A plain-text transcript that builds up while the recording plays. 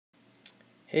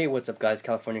Hey, what's up guys,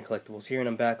 California Collectibles here, and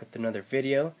I'm back with another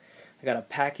video. I got a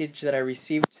package that I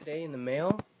received today in the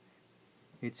mail.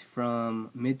 It's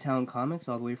from Midtown Comics,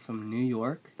 all the way from New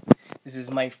York. This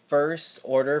is my first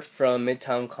order from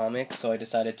Midtown Comics, so I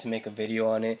decided to make a video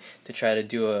on it to try to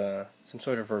do some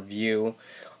sort of review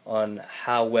on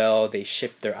how well they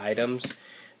ship their items.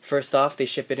 First off, they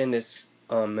ship it in this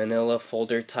manila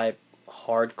folder type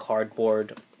hard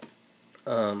cardboard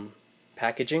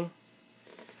packaging.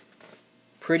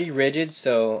 Pretty rigid,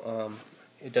 so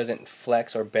it doesn't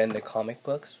flex or bend the comic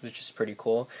books, which is pretty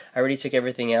cool. I already took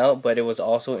everything out, but it was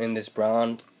also in this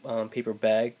brown paper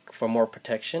bag for more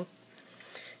protection,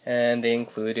 and they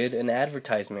included an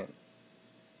advertisement,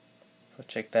 so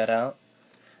check that out.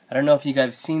 I don't know if you guys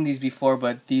have seen these before,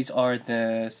 but these are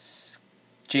the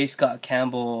J. Scott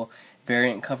Campbell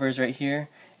variant covers right here,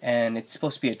 and it's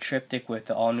supposed to be a triptych with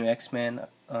the all new X-Men,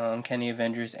 Uncanny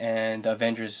Avengers, and the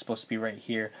Avengers is supposed to be right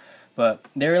here. But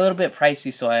they're a little bit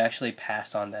pricey, so I actually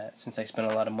passed on that since I spent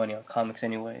a lot of money on comics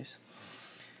anyways.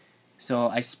 So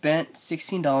I spent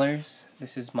 $16.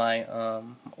 This is my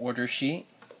order sheet,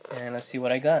 and let's see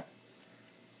what I got.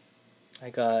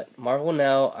 I got Marvel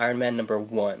Now Ironman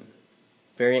 #1,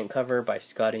 variant cover by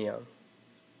Skottie.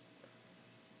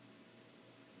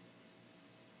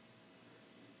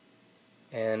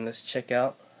 And let's check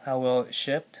out how well it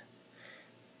shipped.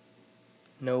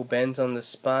 No bends on the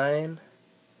spine.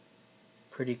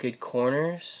 Pretty good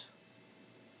corners,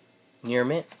 near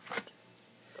mint.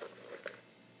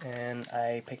 And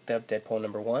I picked up Deadpool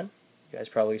 #1. You guys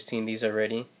probably seen these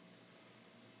already.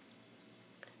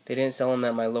 They didn't sell them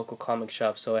at my local comic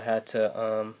shop, so I had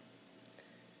to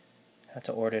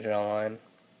order it online.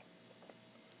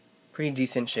 Pretty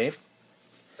decent shape.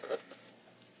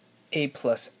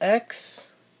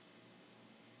 A+X.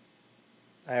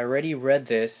 I already read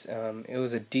this. It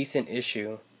was a decent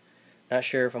issue. Not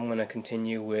sure if I'm going to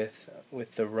continue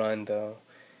with the run though,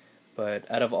 but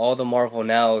out of all the Marvel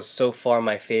Nows, so far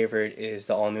my favorite is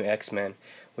the all-new X-Men,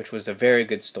 which was a very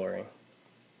good story.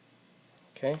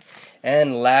 Okay,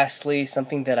 and lastly,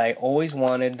 something that I always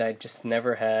wanted, I just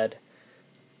never had,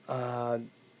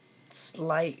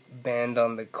 slight bend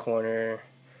on the corner,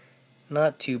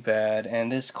 not too bad, and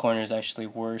this corner is actually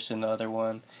worse than the other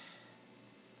one.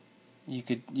 You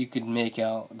could make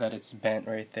out that it's bent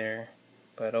right there.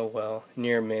 But oh well,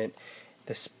 near mint.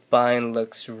 The spine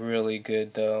looks really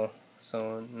good though,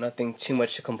 so nothing too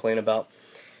much to complain about.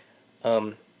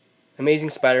 Amazing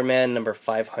Spider-Man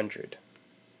 #500.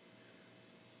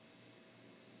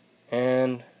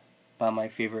 And by my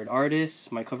favorite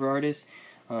artist, my cover artist,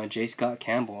 J. Scott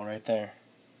Campbell right there.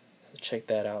 So check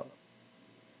that out.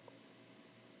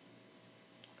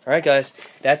 Alright guys,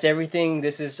 that's everything.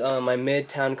 This is my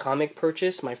Midtown comic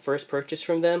purchase, my first purchase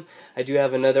from them. I do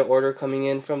have another order coming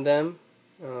in from them,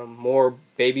 more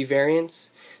baby variants,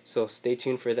 so stay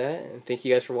tuned for that. And thank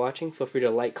you guys for watching. Feel free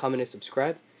to like, comment, and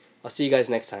subscribe. I'll see you guys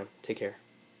next time. Take care.